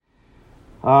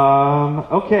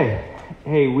Okay.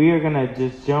 Hey, we are going to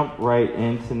just jump right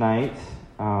in tonight.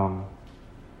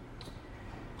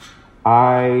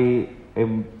 I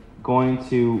am going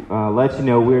to let you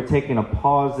know we're taking a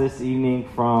pause this evening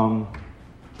from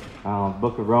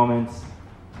Book of Romans.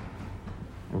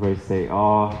 Everybody say,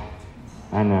 oh,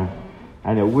 I know,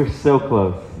 we're so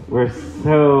close. We're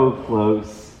so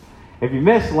close. If you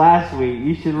missed last week,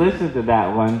 you should listen to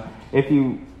that one. If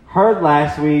you heard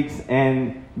last week's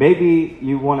and maybe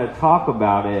you want to talk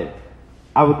about it,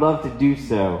 I would love to do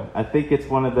so. I think it's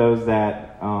one of those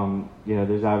that,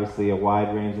 there's obviously a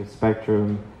wide range of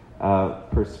spectrum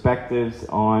perspectives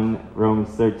on Romans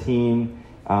 13.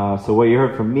 So what you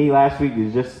heard from me last week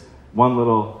is just one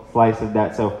little slice of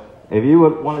that. So if you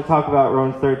would want to talk about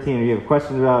Romans 13 or you have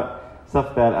questions about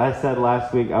stuff that I said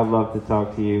last week, I'd love to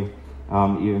talk to you,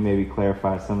 even maybe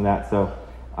clarify some of that. So,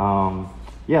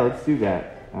 let's do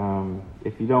that.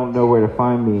 If you don't know where to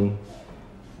find me,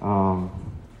 I'm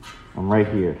right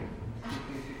here.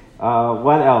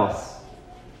 What else?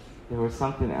 There was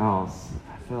something else.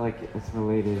 I feel like it's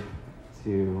related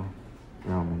to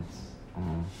Romans.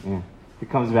 If it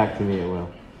comes back to me, it will.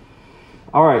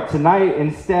 All right, tonight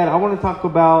instead, I want to talk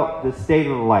about the state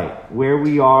of the light, where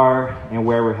we are and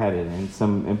where we're headed, and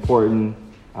some important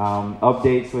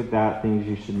updates with that, things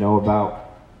you should know about.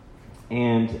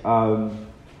 And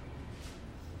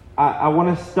I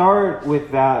want to start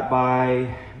with that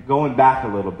by going back a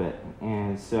little bit.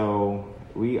 And so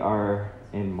we are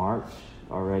in March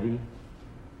already.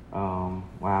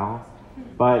 Wow.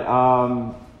 But,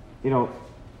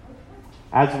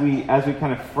 as we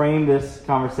kind of frame this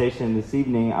conversation this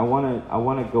evening, I want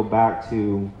to go back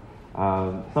to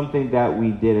something that we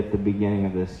did at the beginning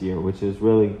of this year, which is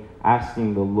really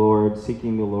asking the Lord,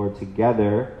 seeking the Lord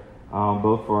together,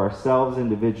 both for ourselves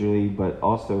individually, but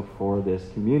also for this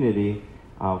community,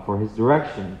 for His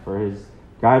direction, for His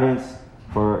guidance,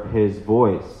 for His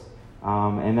voice.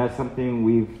 And that's something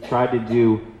we've tried to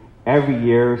do every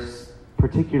year,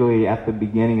 particularly at the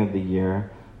beginning of the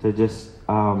year, to just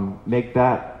make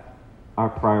that our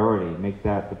priority, make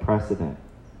that the precedent.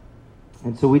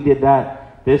 And so we did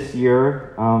that this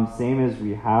year, same as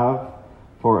we have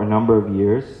for a number of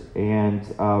years. And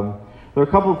there are a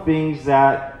couple of things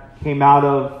that came out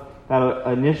of that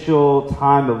initial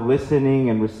time of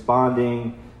listening and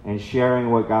responding and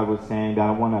sharing what God was saying that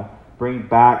I want to bring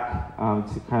back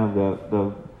to kind of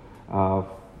the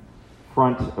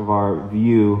front of our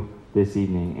view this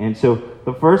evening. And so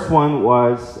the first one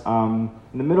was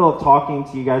in the middle of talking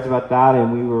to you guys about that,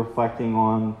 and we were reflecting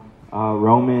on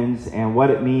Romans and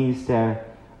what it means to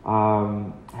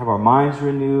have our minds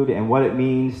renewed and what it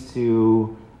means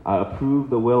to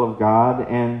approve the will of God.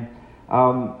 And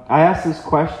I asked this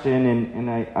question, and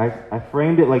I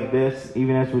framed it like this,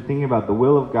 even as we're thinking about the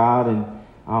will of God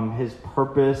and His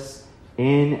purpose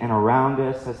in and around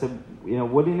us. I said,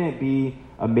 wouldn't it be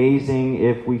amazing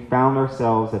if we found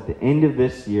ourselves at the end of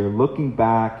this year looking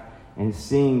back and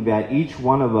seeing that each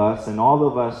one of us and all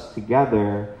of us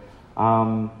together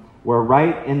were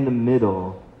right in the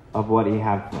middle of what He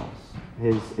had for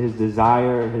us, His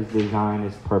desire, His design,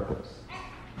 His purpose.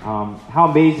 How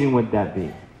amazing would that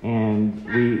be? And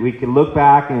we could look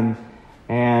back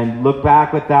and look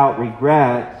back without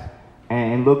regret,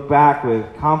 and look back with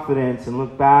confidence, and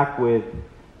look back with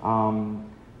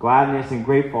gladness and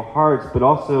grateful hearts, but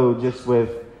also just with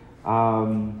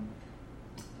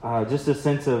just a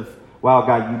sense of, wow,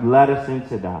 God, you led us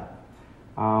into that.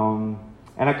 And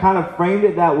I kind of framed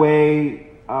it that way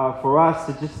for us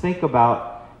to just think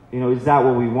about, is that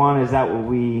what we want? Is that what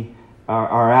we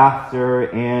are after?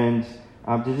 And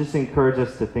to just encourage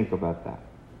us to think about that.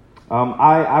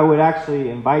 I would actually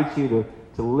invite you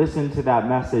to listen to that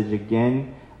message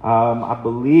again. I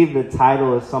believe the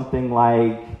title is something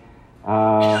like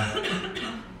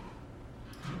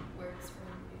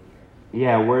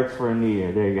Words for a New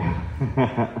Year. There you go.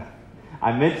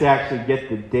 I meant to actually get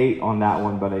the date on that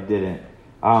one, but I didn't.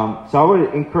 So I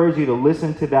would encourage you to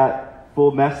listen to that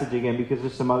full message again, because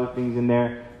there's some other things in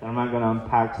there that I'm not going to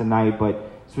unpack tonight, but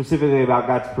specifically about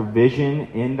God's provision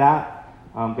in that,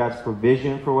 God's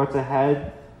provision for what's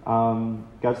ahead,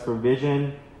 God's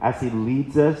provision as He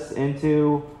leads us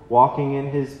into walking in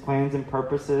His plans and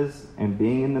purposes and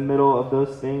being in the middle of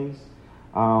those things.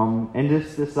 And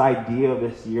just this idea of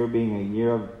this year being a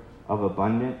year of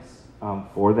abundance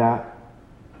for that.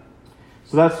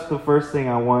 So that's the first thing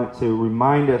I want to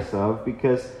remind us of,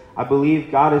 because I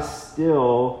believe God is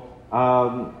still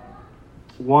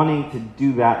wanting to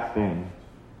do that thing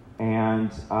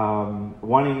and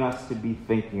wanting us to be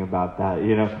thinking about that.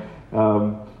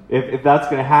 If that's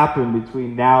going to happen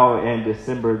between now and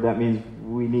December, that means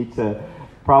we need to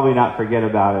probably not forget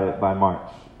about it by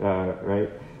March, right?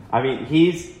 I mean,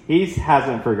 he's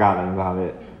hasn't forgotten about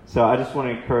it. So I just want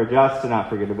to encourage us to not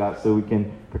forget about it so we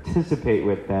can participate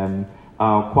with him,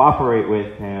 cooperate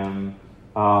with him,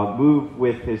 move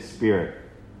with his Spirit.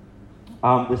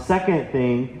 The second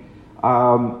thing,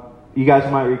 you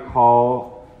guys might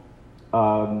recall,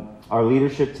 our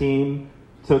leadership team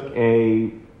took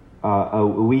a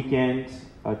weekend,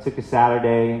 took a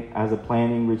Saturday as a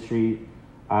planning retreat,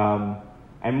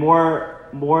 and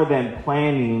more than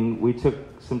planning, we took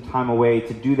some time away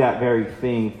to do that very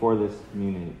thing for this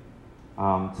community,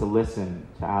 to listen,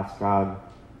 to ask God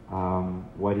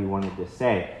what he wanted to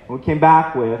say. And we came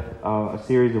back with a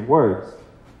series of words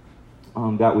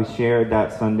that we shared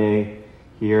that Sunday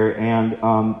here, and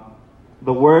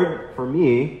the word for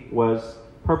me was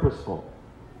purposeful.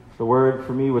 The word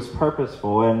for me was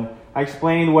purposeful, and I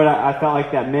explained what I felt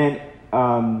like that meant,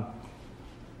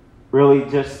 really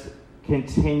just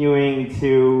continuing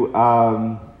to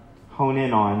hone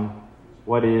in on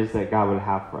what it is that God would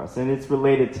have for us. And it's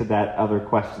related to that other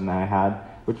question that I had,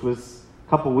 which was a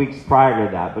couple weeks prior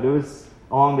to that, but it was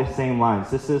along the same lines.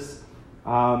 This is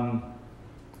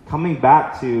coming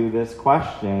back to this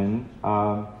question,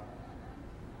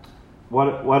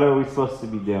 what are we supposed to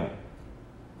be doing?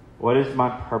 What is my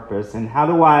purpose, and how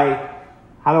do I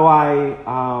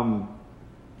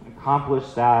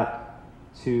accomplish that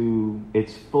to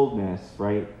its fullness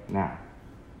right now,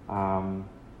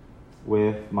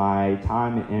 with my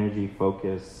time and energy,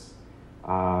 focus,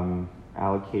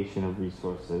 allocation of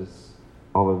resources,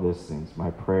 all of those things, my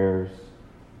prayers.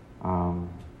 And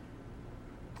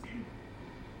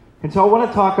so I want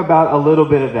to talk about a little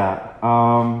bit of that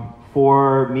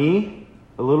for me,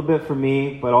 a little bit for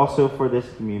me, but also for this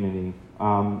community.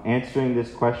 Answering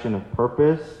this question of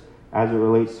purpose as it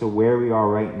relates to where we are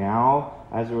right now,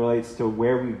 as it relates to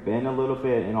where we've been a little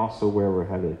bit, and also where we're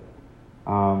headed.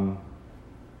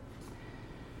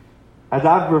 As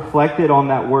I've reflected on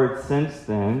that word since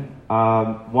then,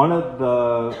 one of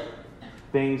the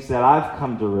things that I've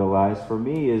come to realize for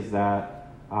me is that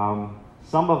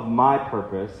some of my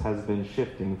purpose has been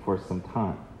shifting for some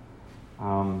time.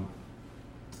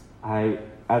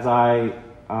 As I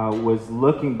was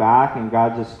looking back and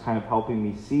God just kind of helping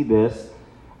me see this,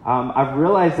 I've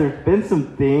realized there's been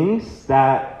some things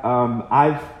that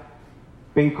I've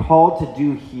been called to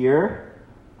do here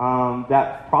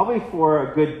that probably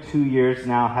for a good 2 years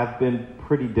now have been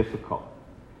pretty difficult.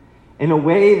 In a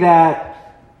way that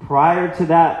prior to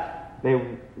that, they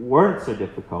weren't so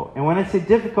difficult. And when I say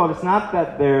difficult, it's not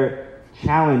that they're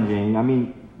challenging. I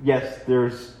mean, yes,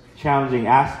 there's challenging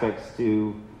aspects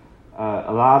to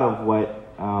a lot of what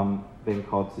I've been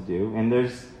called to do. And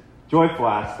there's joyful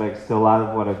aspects to a lot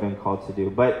of what I've been called to do.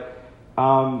 But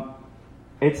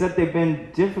it's that they've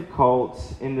been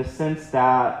difficult in the sense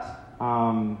that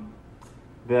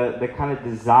the kind of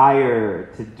desire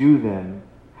to do them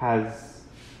has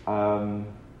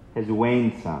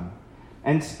waned some.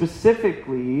 And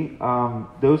specifically,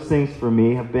 those things for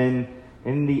me have been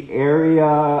in the area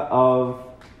of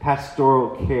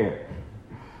pastoral care.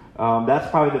 That's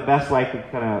probably the best way I could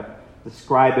kind of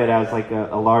describe it, as like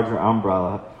a larger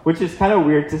umbrella, which is kind of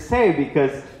weird to say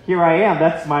because here I am,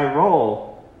 that's my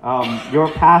role, your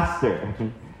pastor.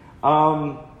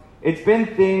 It's been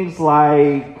things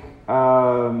like,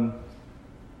 I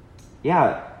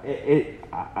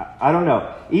don't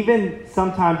know. Even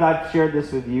sometimes I've shared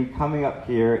this with you, coming up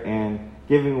here and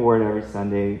giving a word every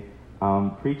Sunday,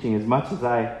 preaching. As much as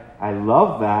I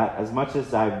love that, as much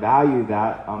as I value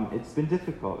that, it's been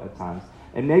difficult at times.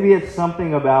 And maybe it's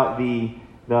something about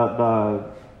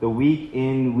the week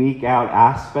in, week out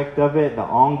aspect of it, the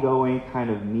ongoing kind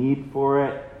of need for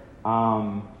it.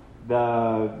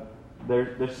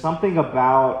 There's something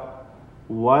about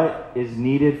what is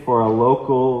needed for a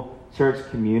local church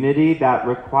community that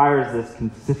requires this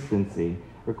consistency,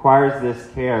 requires this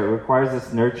care, requires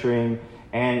this nurturing,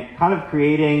 and kind of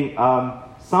creating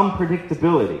some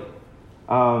predictability.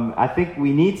 I think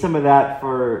we need some of that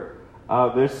for,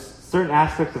 there's certain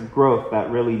aspects of growth that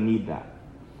really need that.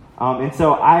 And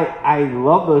so I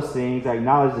love those things, I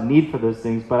acknowledge the need for those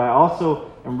things, but I also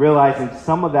am realizing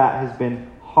some of that has been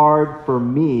hard for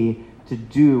me to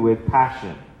do with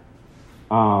passion.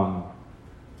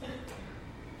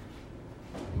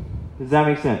 Does that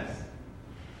make sense?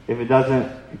 If it doesn't,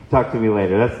 you can talk to me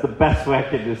later. That's the best way I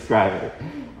could describe it.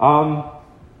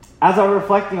 As I'm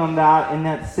reflecting on that, in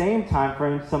that same time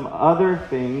frame, some other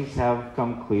things have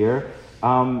come clear.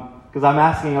 Because I'm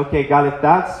asking, okay, God, if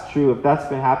that's true, if that's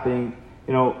been happening,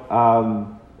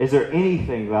 is there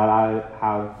anything that I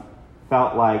have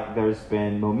felt like there's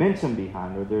been momentum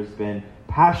behind, or there's been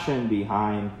passion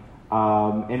behind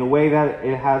in a way that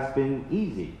it has been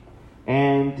easy?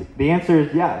 And the answer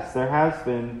is yes. There has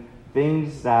been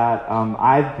things that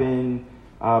I've been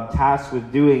tasked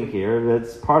with doing here.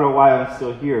 That's part of why I'm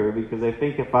still here, because I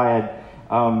think if I had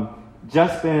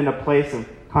just been in a place of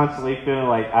constantly feeling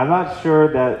like I'm not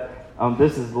sure that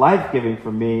this is life-giving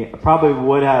for me, I probably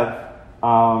would have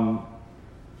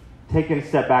taken a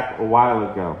step back a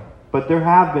while ago. But there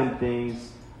have been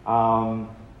things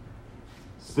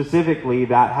specifically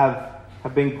that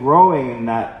have been growing in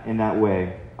that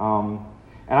way. And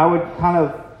I would kind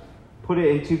of put it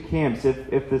in two camps.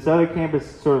 If this other camp is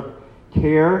sort of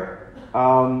care,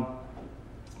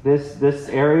 this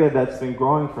area that's been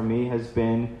growing for me has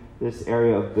been this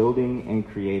area of building and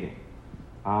creating.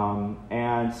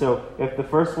 And so if the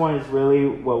first one is really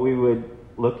what we would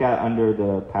look at under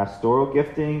the pastoral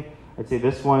gifting, I'd say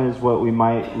this one is what we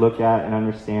might look at and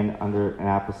understand under an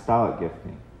apostolic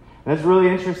gifting. And that's really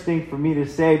interesting for me to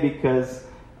say because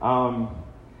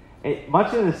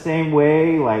much in the same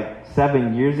way, like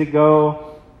 7 years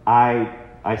ago, I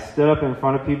stood up in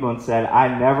front of people and said, I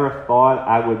never thought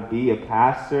I would be a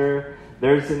pastor.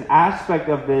 There's an aspect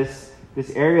of this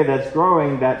area that's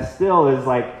growing that still is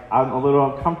like I'm a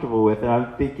little uncomfortable with. And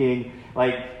I'm thinking,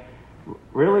 like,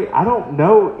 really, I don't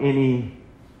know any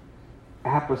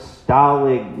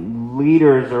apostolic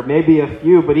leaders, or maybe a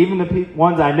few, but even the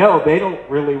ones I know, they don't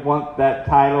really want that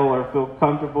title or feel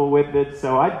comfortable with it,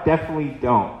 so I definitely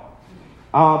don't.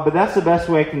 But that's the best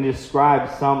way I can describe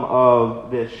some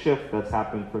of this shift that's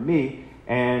happened for me,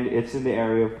 and it's in the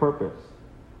area of purpose.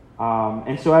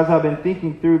 And so as I've been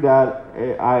thinking through that,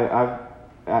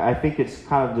 I think it's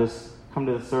kind of just come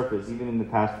to the surface, even in the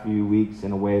past few weeks,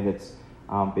 in a way that's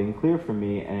been clear for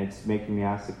me, and it's making me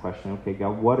ask the question, okay,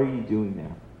 God, what are you doing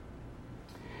there?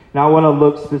 Now I want to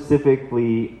look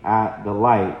specifically at the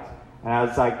light. And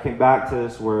as I came back to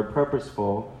this word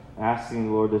purposeful, asking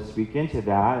the Lord to speak into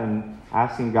that, and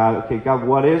asking God, okay, God,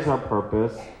 what is our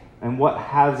purpose, and what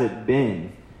has it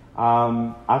been?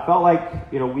 I felt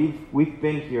like, we've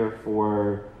been here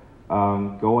for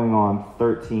going on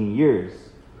 13 years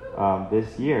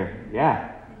this year.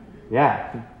 Yeah.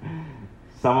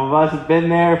 Some of us have been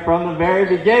there from the very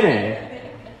beginning.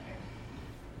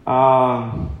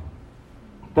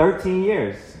 13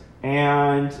 years.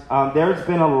 And there's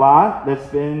been a lot that's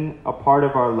been a part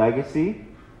of our legacy.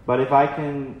 But if I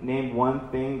can name one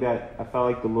thing that I felt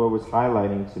like the Lord was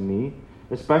highlighting to me,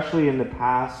 especially in the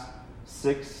past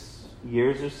 6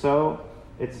 years or so,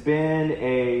 it's been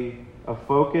a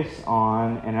focus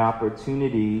on an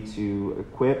opportunity to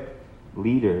equip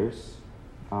leaders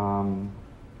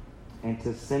and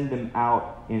to send them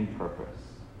out in purpose,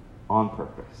 on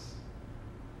purpose.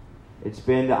 It's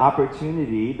been the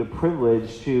opportunity, the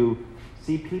privilege to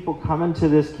see people come into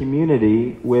this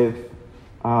community with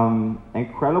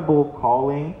incredible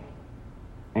calling,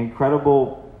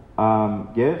 incredible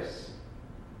gifts,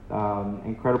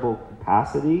 incredible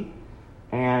capacity,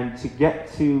 and to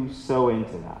get to sow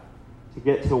into that, to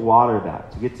get to water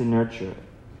that, to get to nurture it.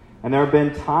 And there have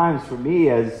been times for me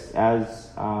as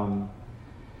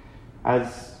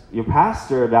your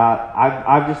pastor that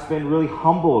I've just been really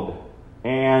humbled,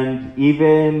 and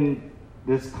even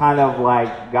this kind of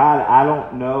like, God, I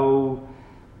don't know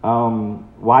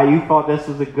why you thought this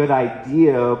was a good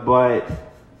idea, but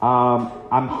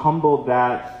I'm humbled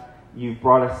that you've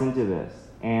brought us into this.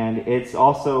 And it's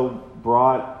also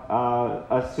brought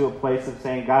us to a place of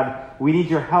saying, God, we need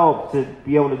your help to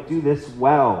be able to do this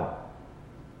well,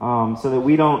 so that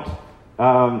we don't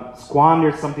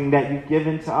squander something that you've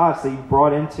given to us, that you've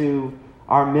brought into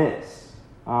our midst.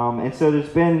 And so there's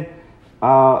been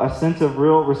a sense of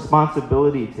real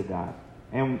responsibility to that.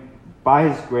 And by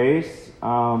His grace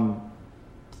and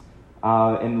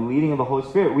the leading of the Holy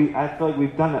Spirit, I feel like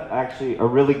we've done actually a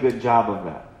really good job of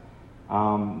that.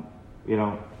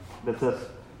 That's us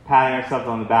patting ourselves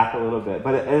on the back a little bit.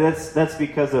 But that's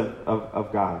because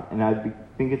of God. And I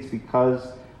think it's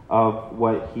because of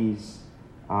what He's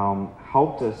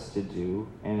helped us to do.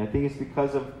 And I think it's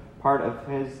because of part of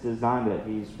His design that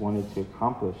He's wanted to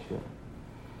accomplish here.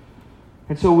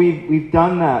 And so we've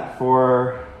done that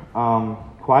for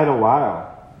quite a while.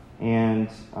 And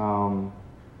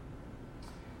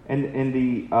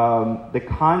the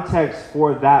context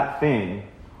for that thing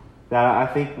that I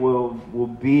think will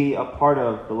be a part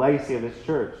of the legacy of this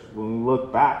church when we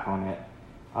look back on it,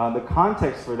 the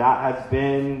context for that has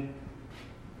been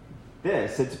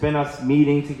this. It's been us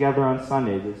meeting together on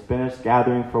Sundays. It's been us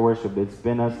gathering for worship. It's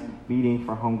been us meeting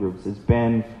for home groups. It's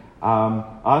been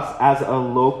us as a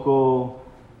local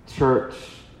church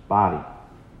body.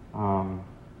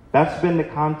 That's been the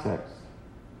context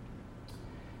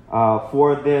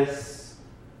for this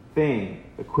thing,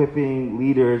 equipping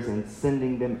leaders and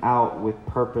sending them out with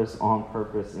purpose, on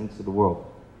purpose into the world.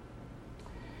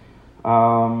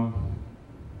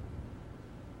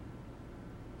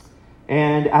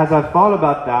 And as I've thought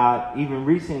about that, even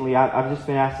recently, I've just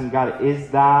been asking God, is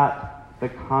that the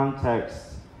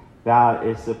context that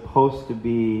is supposed to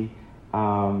be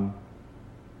how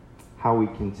we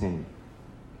continue?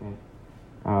 Okay.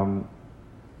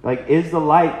 Like, is the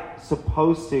light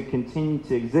supposed to continue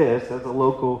to exist as a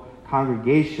local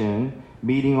congregation,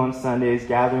 meeting on Sundays,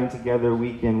 gathering together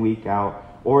week in, week out?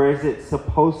 Or is it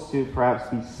supposed to perhaps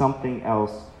be something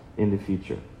else in the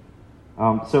future?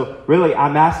 So really,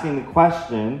 I'm asking the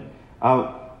question,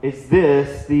 is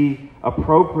this the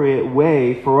appropriate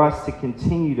way for us to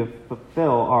continue to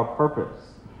fulfill our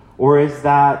purpose? Or is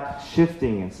that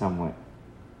shifting in some way?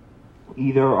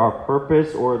 Either our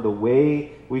purpose or the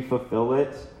way we fulfill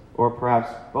it, or perhaps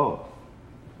both.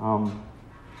 I want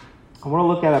to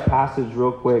look at a passage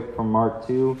real quick from Mark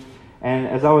 2. And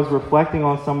as I was reflecting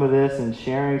on some of this and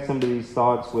sharing some of these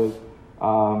thoughts with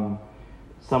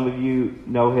some of you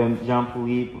know him, John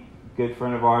Philippe, good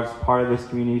friend of ours, part of this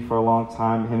community for a long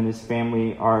time. Him and his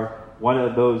family are one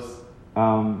of those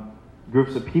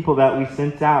groups of people that we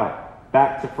sent out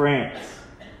back to France.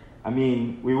 I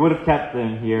mean, we would have kept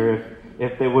them here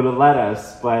if they would have let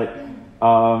us, but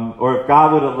or if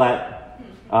God would have let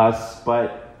us,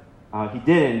 but he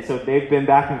didn't. So they've been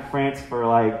back in France for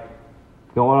like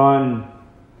going on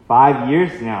 5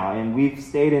 years now, and we've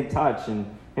stayed in touch, and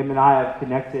him and I have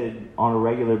connected on a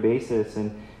regular basis,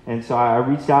 and so I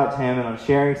reached out to him, and I'm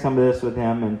sharing some of this with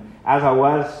him, and as I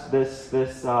was,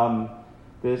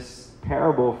 this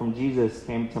parable from Jesus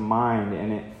came to mind,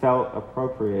 and it felt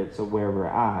appropriate to where we're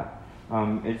at.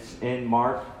 It's in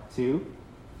Mark 2,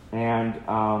 and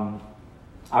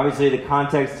obviously the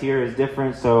context here is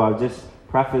different, so I'll just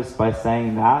preface by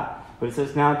saying that. But it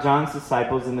says, now John's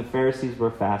disciples and the Pharisees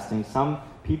were fasting. Some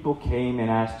people came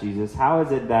and asked Jesus, how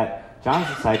is it that John's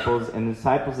disciples and the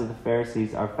disciples of the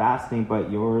Pharisees are fasting, but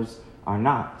yours are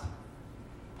not?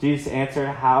 Jesus answered,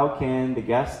 how can the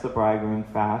guests of the bridegroom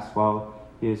fast while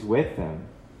he is with them?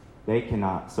 They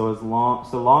cannot, so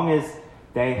long as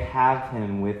they have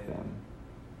him with them.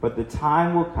 But the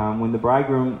time will come when the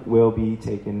bridegroom will be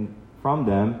taken from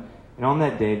them, and on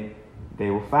that day they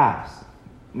will fast.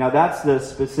 Now that's the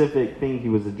specific thing he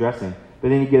was addressing. But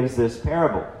then he gives this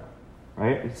parable,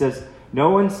 right? He says,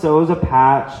 no one sews a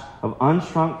patch of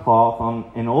unshrunk cloth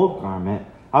on an old garment,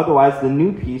 otherwise the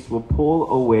new piece will pull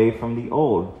away from the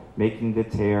old, making the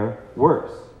tear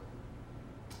worse.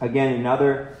 Again,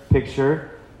 another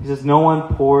picture. He says, no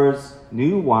one pours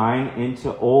new wine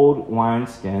into old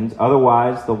wineskins,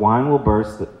 otherwise the wine will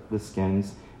burst the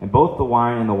skins, and both the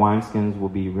wine and the wineskins will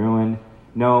be ruined.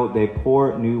 No, they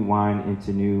pour new wine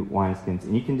into new wineskins.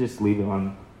 And you can just leave it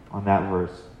on that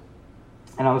verse.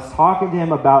 And I was talking to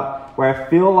him about where I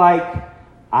feel like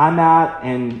I'm at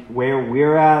and where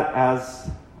we're at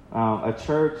as a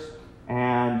church.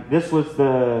 And this was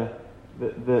the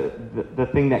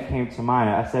thing that came to mind.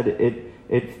 I said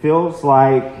it feels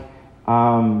like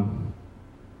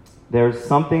there's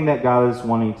something that God is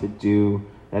wanting to do,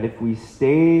 that if we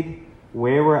stayed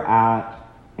where we're at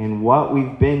and what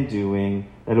we've been doing,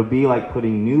 it'll be like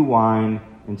putting new wine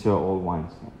into an old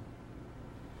wineskin.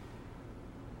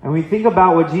 And we think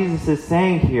about what Jesus is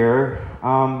saying here.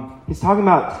 He's talking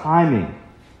about timing.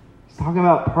 He's talking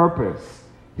about purpose.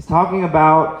 He's talking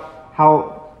about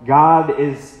how God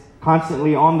is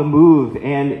constantly on the move.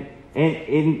 And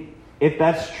if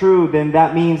that's true, then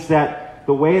that means that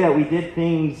the way that we did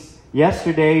things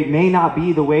yesterday may not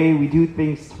be the way we do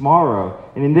things tomorrow.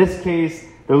 And in this case,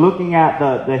 they're looking at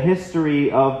the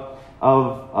history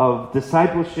of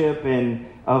discipleship and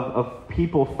of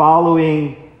people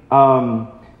following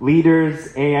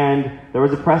leaders, and there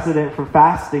was a precedent for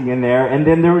fasting in there, and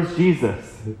then there was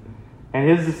Jesus and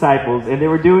his disciples, and they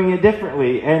were doing it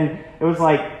differently. And it was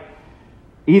like,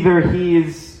 either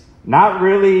he's not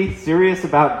really serious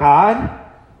about God,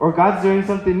 or God's doing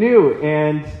something new,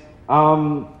 and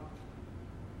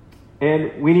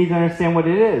we need to understand what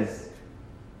it is.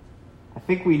 I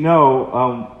think we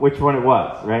know which one it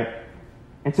was, right?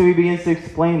 And so he begins to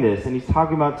explain this, and he's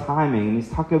talking about timing, and he's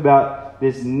talking about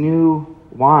this new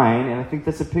wine, and I think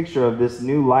that's a picture of this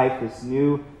new life, this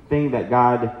new thing that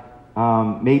God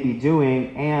may be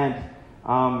doing, and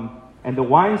the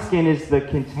wineskin is the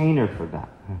container for that.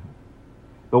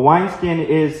 The wineskin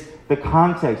is the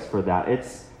context for that.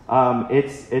 It's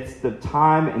the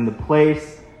time and the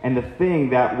place and the thing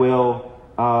that will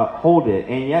hold it.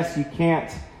 And yes, you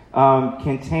can't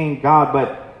contain God,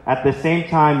 but at the same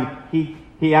time,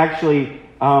 he actually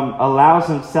allows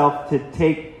himself to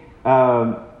take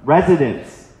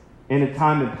residence in a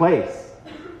time and place.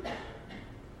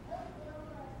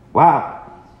 Wow.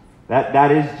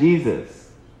 That is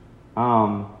Jesus.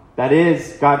 That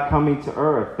is God coming to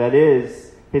earth. That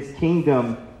is his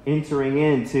kingdom entering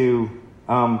into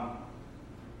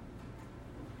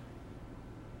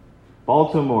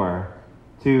Baltimore,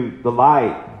 to the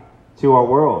light, to our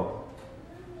world.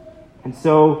 And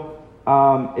so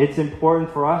it's important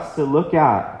for us to look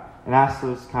at and ask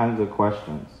those kinds of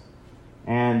questions.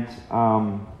 And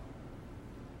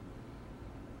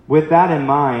with that in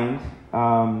mind,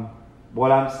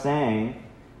 what I'm saying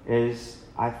is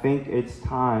I think it's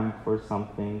time for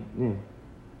something new.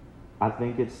 I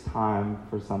think it's time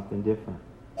for something different.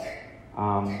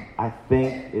 I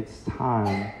think it's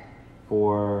time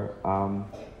for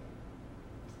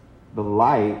the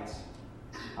light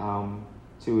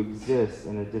to exist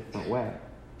in a different way.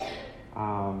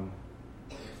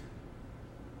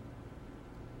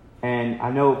 And I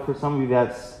know for some of you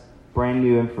that's brand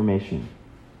new information.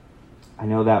 I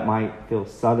know that might feel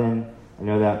sudden. I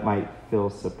know that might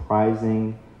feel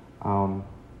surprising. But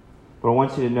I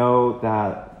want you to know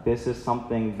that this is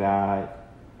something that,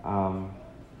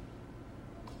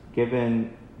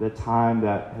 given the time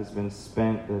that has been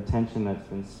spent, the attention that's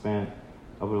been spent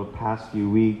over the past few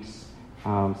weeks,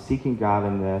 seeking God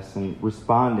in this and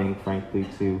responding, frankly,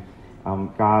 to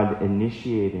God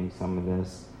initiating some of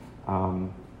this,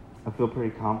 I feel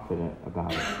pretty confident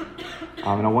about it.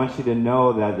 And I want you to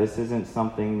know that this isn't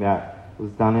something that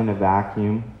was done in a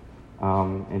vacuum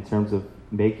in terms of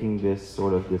making this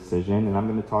sort of decision. And I'm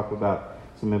going to talk about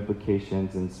some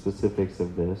implications and specifics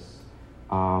of this.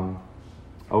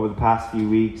 Over the past few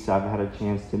weeks, I've had a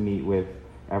chance to meet with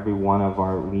every one of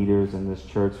our leaders in this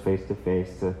church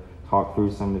face-to-face to talk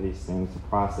through some of these things, to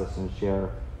process and share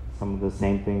some of the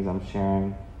same things I'm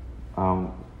sharing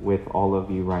with all of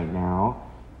you right now.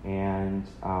 And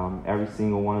every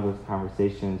single one of those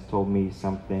conversations told me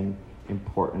something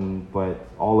important, but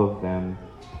all of them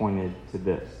pointed to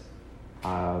this.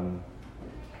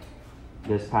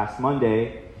 This past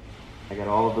Monday, I got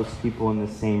all of those people in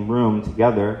the same room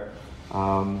together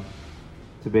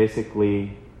to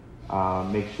basically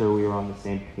make sure we were on the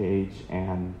same page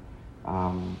and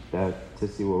to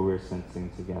see what we were sensing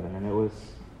together. And it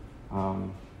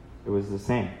was the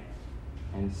same.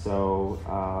 And so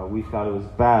we thought it was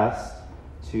best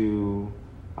to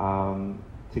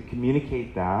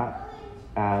communicate that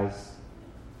as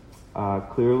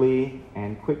clearly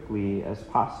and quickly as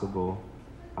possible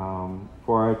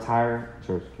for our entire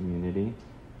church community,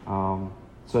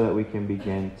 so that we can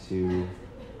begin to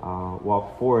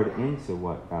walk forward into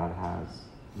what God has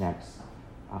next.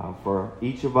 For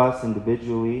each of us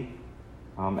individually,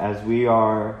 as we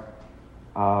are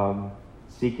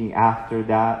seeking after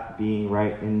that, being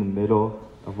right in the middle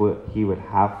of what he would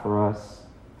have for us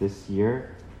this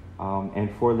year, and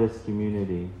for this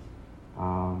community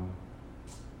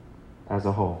as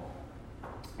a whole.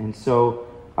 And so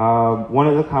one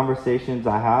of the conversations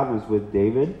I had was with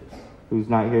David, who's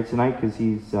not here tonight because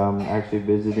he's actually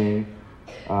visiting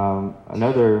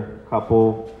another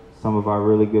couple, some of our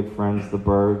really good friends, the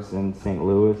Bergs in St.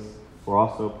 Louis, who are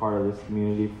also a part of this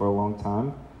community for a long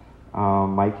time.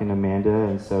 Mike and Amanda,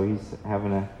 and so he's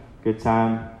having a good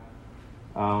time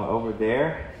over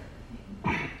there.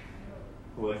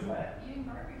 What's that? Eating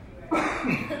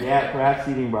barbecue. Yeah, perhaps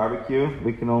eating barbecue.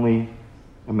 We can only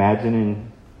imagine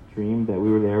and dream that we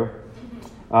were there.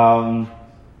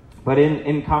 But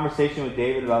in conversation with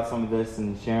David about some of this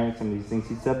and sharing some of these things,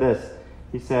 he said this.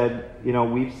 He said,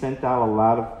 we've sent out a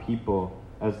lot of people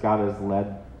as God has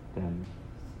led them.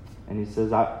 And he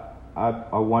says, I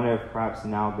wonder if perhaps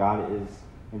now God is,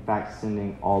 in fact,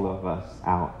 sending all of us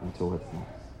out into what's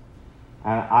next.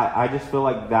 And I just feel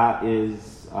like that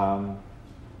is,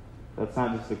 that's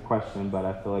not just a question, but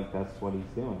I feel like that's what he's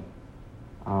doing.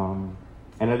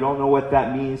 And I don't know what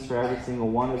that means for every single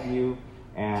one of you.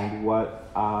 And what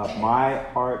my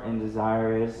heart and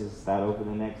desire is that over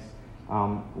the next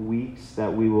weeks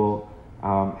that we will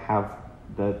have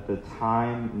the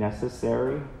time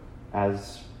necessary,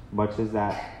 as much as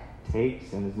that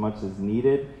takes and as much as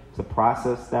needed, to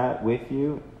process that with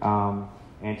you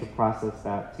and to process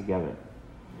that together.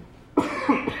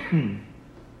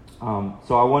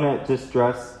 So I want to just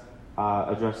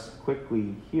address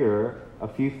quickly here a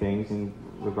few things in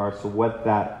regards to what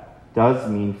that does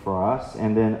mean for us,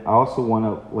 and then I also want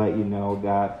to let you know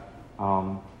that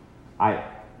I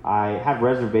have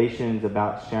reservations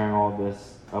about sharing all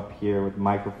this up here with the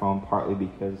microphone, partly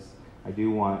because I do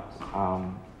want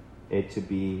it to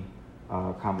be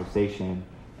a conversation.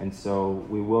 And so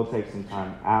we will take some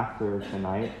time after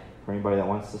tonight for anybody that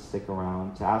wants to stick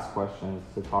around, to ask questions,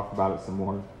 to talk about it some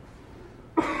more,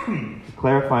 to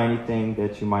clarify anything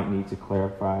that you might need to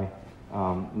clarify,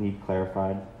 need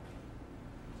clarified.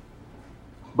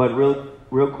 But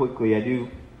real quickly, I do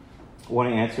want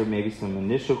to answer maybe some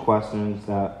initial questions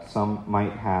that some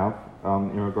might have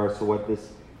in regards to what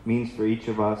this means for each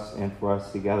of us and for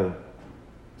us together.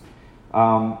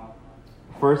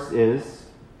 First is,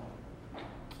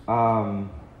 how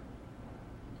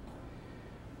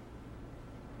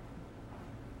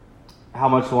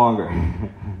much longer?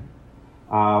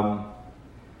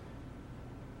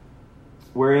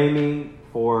 We're aiming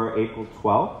for April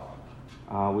 12th,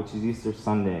 which is Easter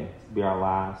Sunday, to be our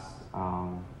last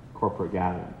corporate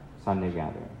gathering, Sunday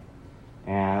gathering.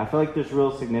 And I feel like there's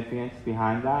real significance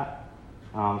behind that.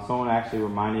 Someone actually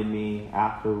reminded me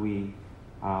after we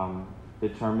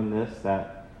determined this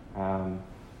that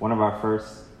one of our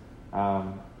first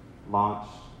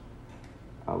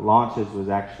launches was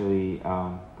actually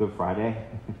Good Friday.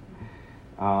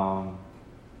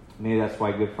 Maybe that's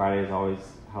why Good Friday has always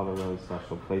held a really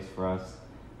special place for us.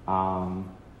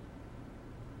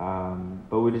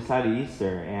 But we decided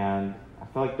Easter, and I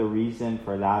feel like the reason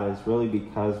for that is really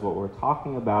because what we're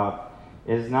talking about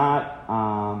is not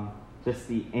just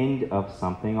the end of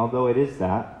something, although it is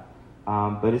that,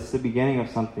 but it's the beginning of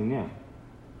something new.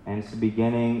 And it's the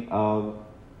beginning of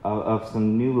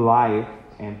some new life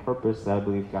and purpose that I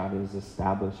believe God is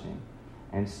establishing.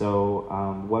 And so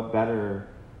what better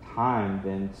time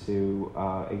than to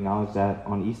acknowledge that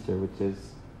on Easter, which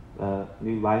is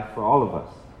new life for all of us.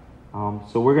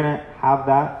 So we're going to have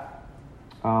that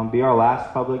be our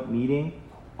last public meeting,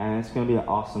 and it's going to be an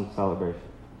awesome celebration.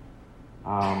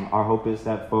 Our hope is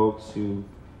that folks who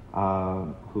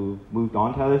moved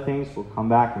on to other things will come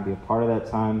back and be a part of that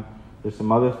time. There's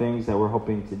some other things that we're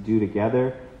hoping to do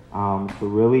together to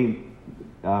really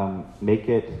make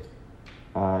it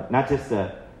not just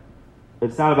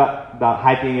it's not about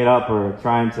hyping it up or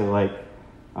trying to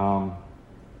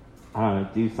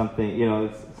do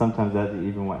something, sometimes that's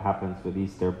even what happens with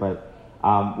Easter, but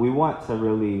we want to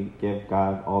really give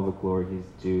God all the glory He's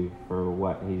due for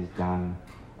what He's done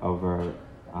over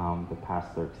the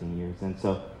past 13 years. And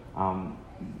so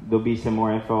there'll be some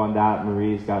more info on that.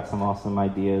 Marie's got some awesome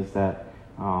ideas that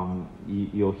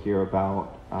you'll hear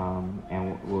about,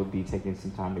 and we'll be taking some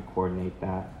time to coordinate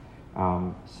that.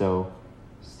 So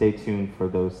stay tuned for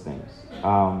those things.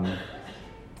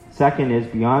 Second is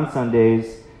beyond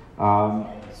Sundays,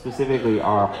 specifically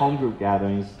our home group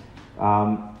gatherings.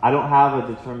 I don't have a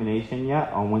determination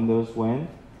yet on when those win.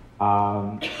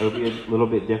 It'll be a little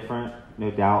bit different, no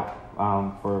doubt,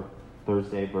 for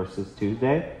Thursday versus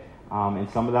Tuesday. And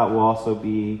some of that will also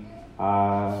be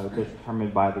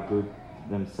determined by the group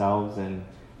themselves, and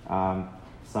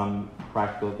some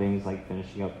practical things like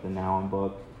finishing up the Now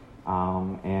book.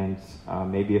 And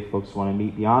maybe if folks want to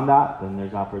meet beyond that, then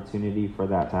there's opportunity for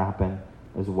that to happen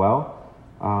as well.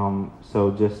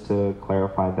 So just to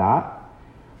clarify that.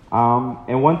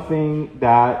 And one thing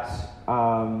that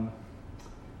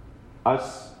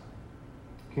us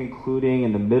concluding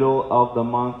in the middle of the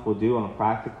month will do on a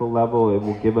practical level, it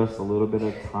will give us a little bit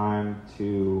of time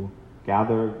to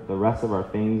gather the rest of our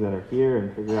things that are here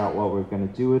and figure out what we're going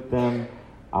to do with them.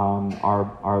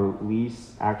 Our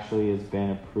lease actually has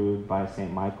been approved by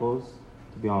St. Michael's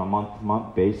to be on a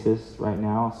month-to-month basis right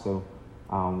now, so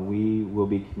we will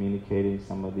be communicating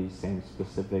some of these same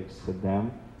specifics to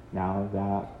them now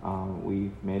that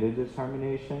we've made a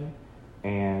determination.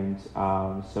 And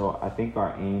so I think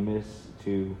our aim is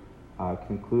to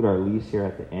conclude our lease here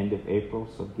at the end of April,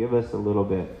 so give us a little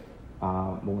bit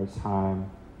more time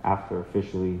after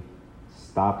officially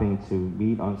stopping to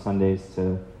meet on Sundays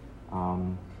to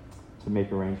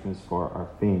make arrangements for our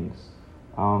things.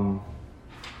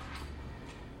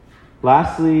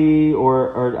 Lastly,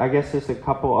 or I guess just a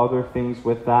couple other things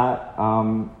with that,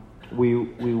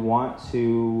 we want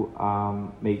to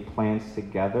make plans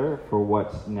together for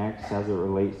what's next as it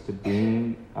relates to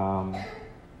being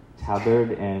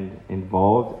tethered and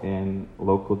involved in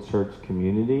local church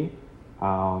community.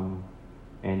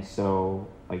 And so,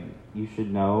 you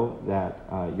should know that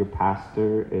your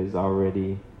pastor is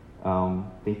already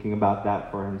thinking about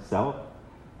that for himself,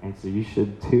 and so you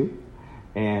should too.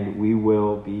 And we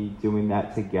will be doing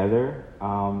that together.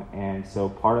 And so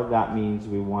part of that means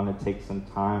we want to take some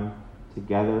time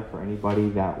together for anybody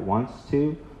that wants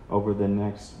to over the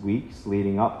next weeks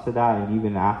leading up to that, and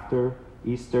even after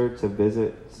Easter, to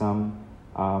visit some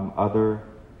other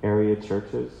area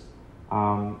churches.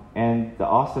 And the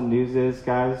awesome news is,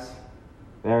 guys,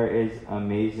 there is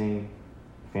amazing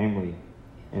family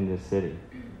in this city.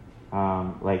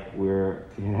 Like we're,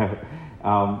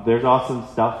 there's awesome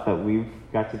stuff that we've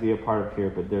got to be a part of here,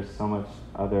 but there's so much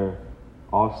other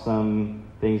awesome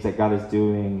things that God is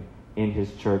doing in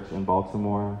His church in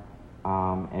Baltimore.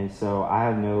 And so I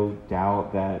have no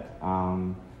doubt that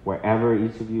wherever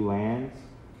each of you lands,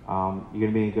 you're going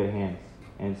to be in good hands.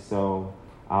 And so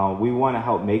we want to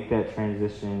help make that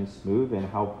transition smooth and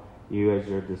help you as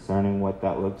you're discerning what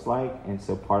that looks like. And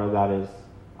so part of that is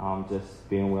just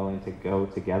being willing to go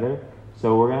together.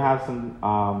 So we're going to have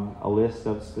a list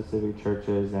of specific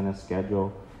churches and a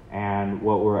schedule. And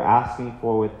what we're asking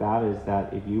for with that is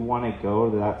that if you want to go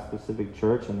to that specific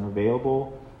church and are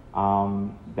available,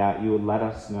 that you would let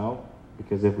us know.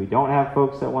 Because if we don't have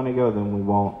folks that want to go, then we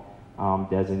won't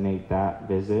designate that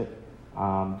visit.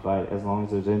 But as long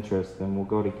as there's interest, then we'll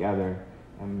go together.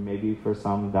 And maybe for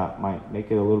some that might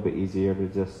make it a little bit easier to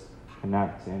just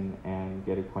connect and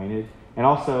get acquainted. And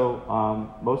also,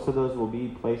 most of those will be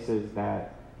places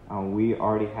that we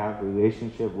already have a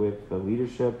relationship with the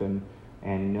leadership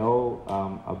and know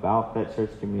about that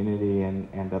church community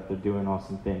and that they're doing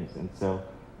awesome things. And so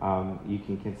you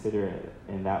can consider it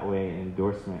in that way an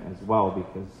endorsement as well,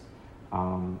 because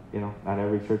not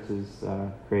every church is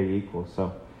created equal.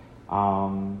 So,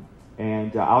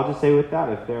 I'll just say with that,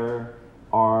 if there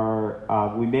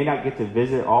are, we may not get to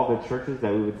visit all the churches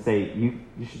that we would say you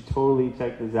should totally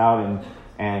check this out,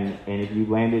 and if you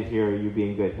landed here, you'd be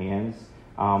in good hands.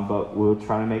 But we'll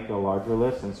try to make a larger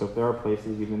list. And so if there are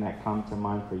places even that come to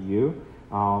mind for you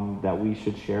that we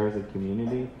should share as a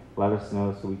community, let us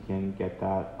know so we can get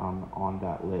that on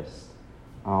that list.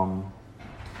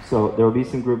 So there will be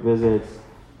some group visits,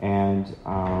 and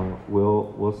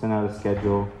we'll send out a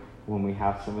schedule when we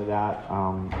have some of that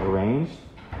arranged.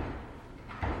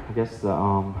 I guess the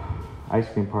ice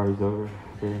cream party's over.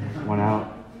 They went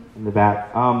out in the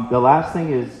back. The last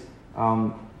thing is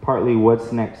partly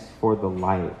what's next for the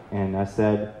light. And I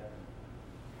said,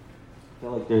 I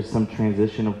feel like there's some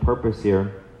transition of purpose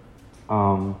here.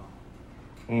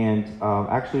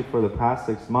 Actually for the past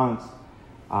 6 months,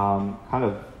 kind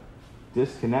of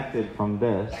disconnected from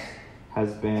this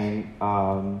has been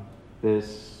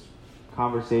this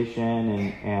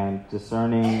conversation and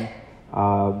discerning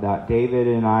that David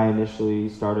and I initially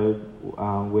started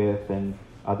with, and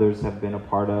others have been a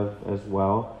part of as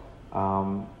well.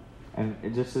 And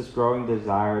just this growing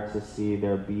desire to see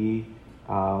there be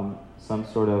some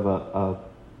sort of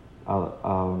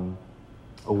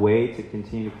a way to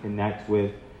continue to connect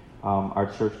with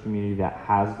our church community that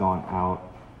has gone out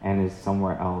and is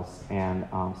somewhere else, and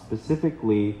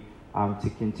specifically to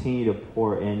continue to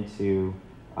pour into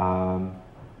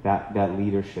that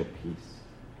leadership piece.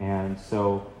 And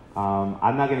so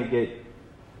I'm not going to get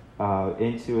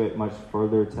into it much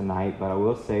further tonight, but I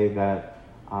will say that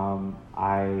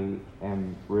I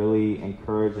am really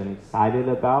encouraged and excited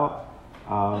about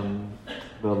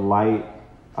the light.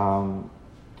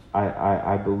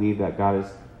 I believe that God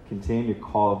is continuing to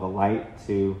call the light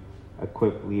to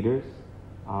equip leaders,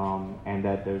 and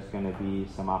that there's going to be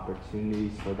some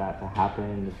opportunities for that to happen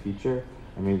in the future.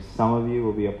 And maybe some of you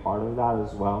will be a part of that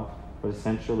as well. But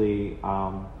essentially,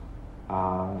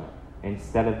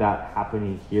 instead of that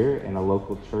happening here in a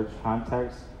local church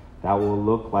context, that will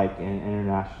look like an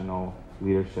international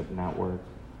leadership network,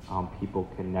 people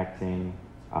connecting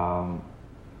all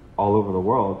over the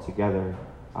world together,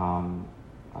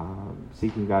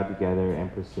 seeking God together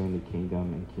and pursuing the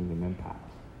kingdom and kingdom impact.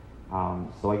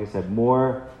 So like I said,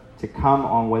 more to come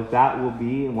on what that will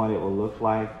be and what it will look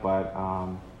like, but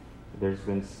there's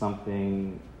been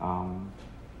something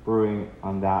brewing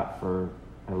on that for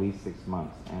at least 6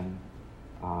 months, and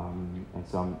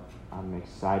so I'm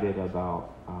excited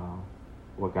about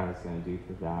what God is going to do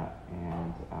through that,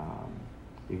 and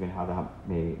even how that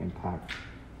may impact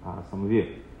some of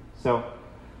you. So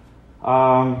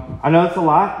I know it's a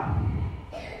lot,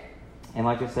 and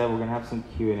like I said, we're going to have some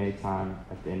Q&A time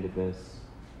at the end of this.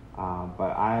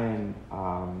 But I am,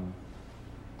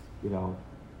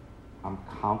 I'm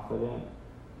confident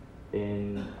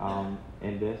in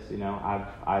this.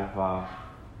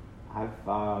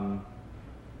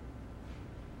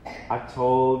 I've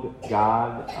told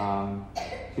God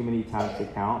too many times to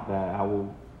count that I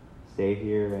will stay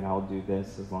here and I'll do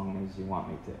this as long as you want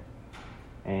me to.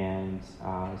 And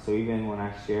so even when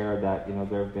I share that,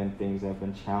 there have been things that have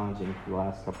been challenging for the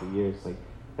last couple of years, like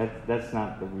that's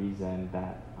not the reason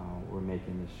that we're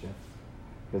making this shift.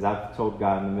 Because I've told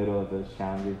God in the middle of those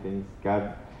challenging things,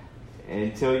 God,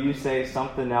 until you say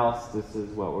something else, this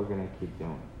is what we're going to keep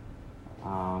doing.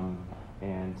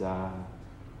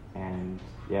 And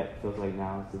yet it feels like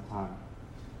now is the time.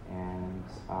 And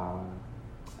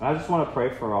I just want to pray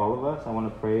for all of us. I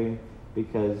want to pray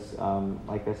because,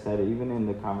 like I said, even in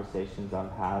the conversations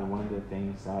I've had, one of the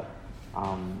things that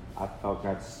I felt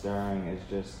God stirring is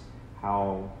just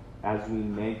how, as we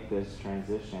make this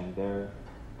transition, there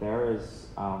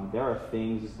are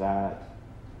things that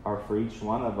are for each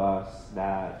one of us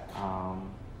that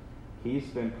He's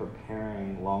been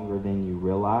preparing longer than you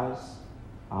realize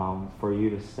for you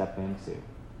to step into.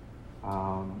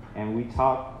 And we've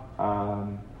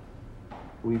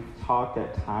talked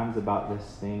at times about this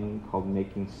thing called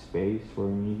making space, where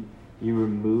you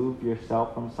remove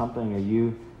yourself from something, or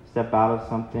you step out of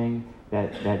something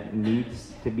that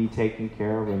needs to be taken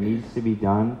care of or needs to be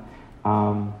done.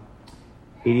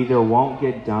 It either won't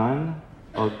get done,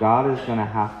 or God is going to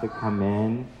have to come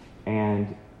in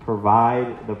and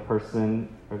provide the person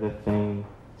or the thing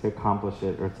to accomplish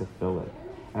it or to fill it.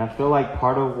 And I feel like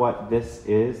part of what this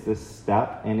is, this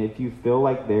step, and if you feel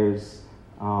like there's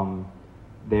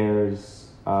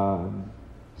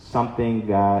something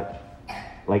that,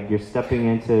 like, you're stepping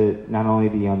into not only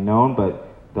the unknown, but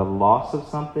the loss of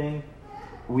something,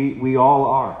 we all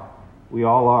are.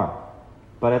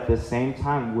 But at the same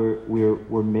time,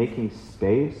 we're making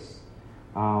space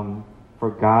for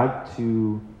God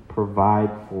to provide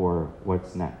for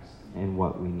what's next and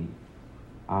what we need.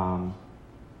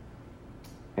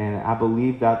 And I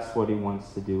believe that's what He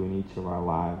wants to do in each of our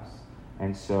lives.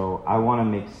 And so I want to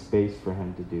make space for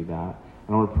Him to do that.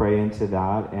 I want to pray into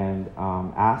that and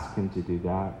ask Him to do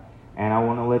that. And I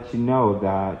want to let you know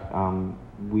that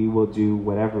we will do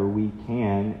whatever we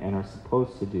can and are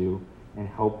supposed to do in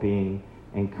helping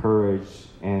encourage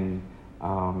and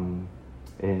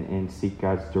seek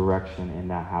God's direction in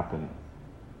that happening.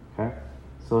 Okay?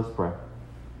 So let's pray.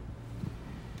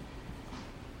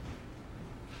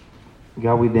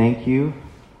 God, we thank you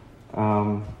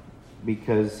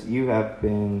because you have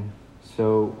been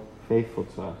so faithful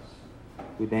to us.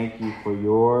 We thank you for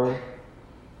your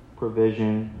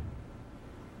provision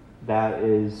that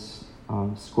is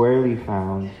squarely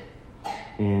found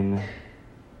in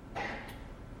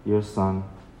your Son,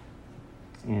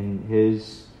 in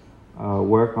His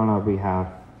work on our behalf,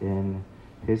 in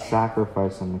His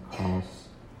sacrifice on the cross,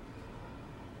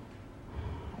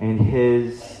 in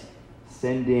His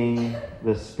sending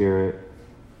the Spirit,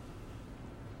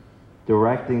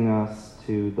 directing us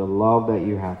to the love that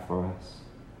you have for us.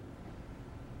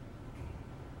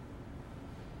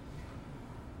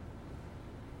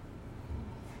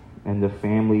 And the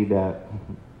family that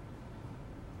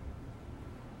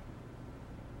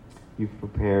you've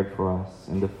prepared for us,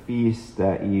 and the feast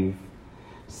that you've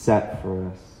set for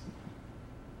us.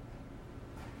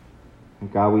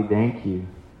 And God, we thank you.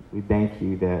 We thank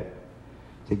you that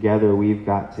together we've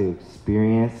got to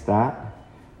experience that.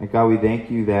 And God, we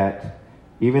thank you that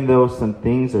even though some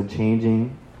things are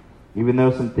changing, even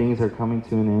though some things are coming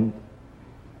to an end,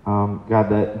 God,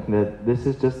 that this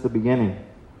is just the beginning.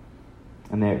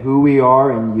 And that who we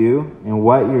are in you and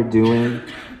what you're doing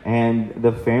and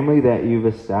the family that you've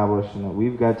established and that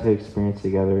we've got to experience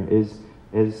together is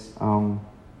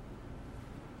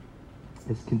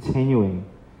continuing,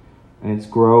 and it's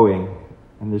growing,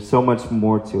 and there's so much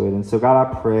more to it. And so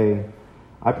God,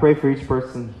 I pray for each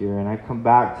person here, and I come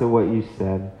back to what you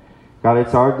said. God,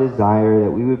 it's our desire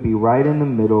that we would be right in the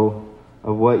middle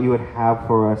of what you would have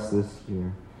for us this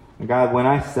year. And God, when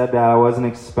I said that, I wasn't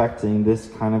expecting this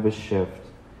kind of a shift.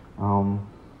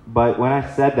 But when I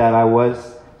said that, I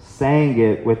was saying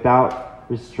it without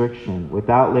restriction,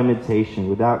 without limitation,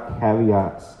 without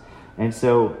caveats. And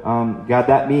so, God,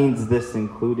 that means this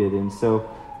included. And so,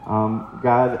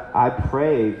 God, I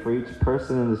pray for each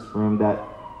person in this room that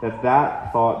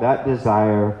thought, that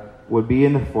desire would be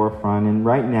in the forefront. And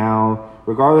right now,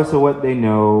 regardless of what they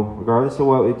know, regardless of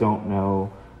what we don't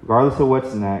know, regardless of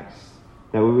what's next,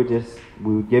 that we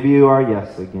would give you our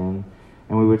yes again.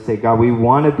 And we would say, God, we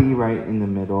want to be right in the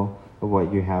middle of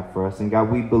what you have for us. And God,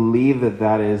 we believe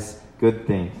that is good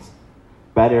things,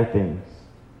 better things.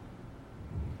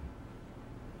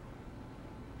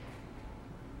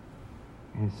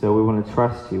 And so we want to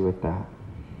trust you with that.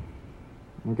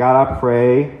 And God, I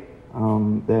pray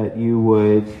that you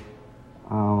would,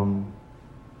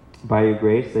 by your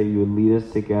grace, that you would lead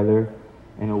us together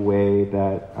in a way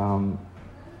that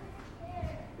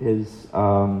is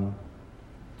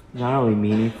not only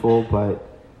meaningful, but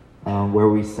where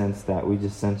we sense that. We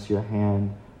just sense your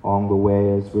hand along the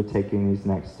way as we're taking these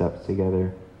next steps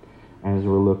together and as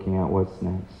we're looking at what's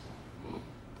next.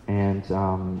 And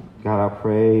God, I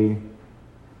pray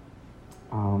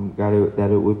God, that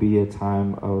it would be a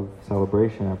time of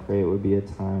celebration. I pray it would be a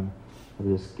time of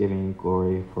just giving you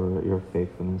glory for your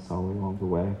faithfulness all along the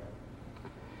way.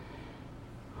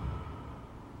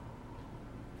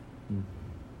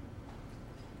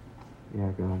 Yeah,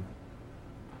 God.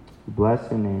 We bless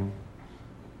your name.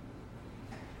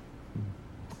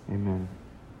 Amen.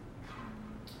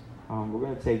 We're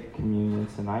going to take communion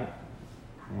tonight.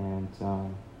 And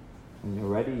when you're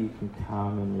ready, you can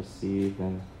come and receive.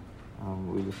 And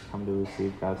we just come to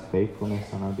receive God's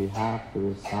faithfulness on our behalf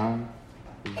through His Son,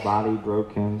 His body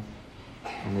broken,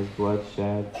 and His blood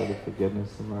shed for the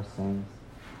forgiveness of our sins.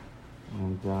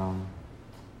 And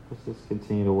let's just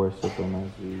continue to worship Him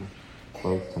as we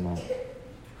close tonight.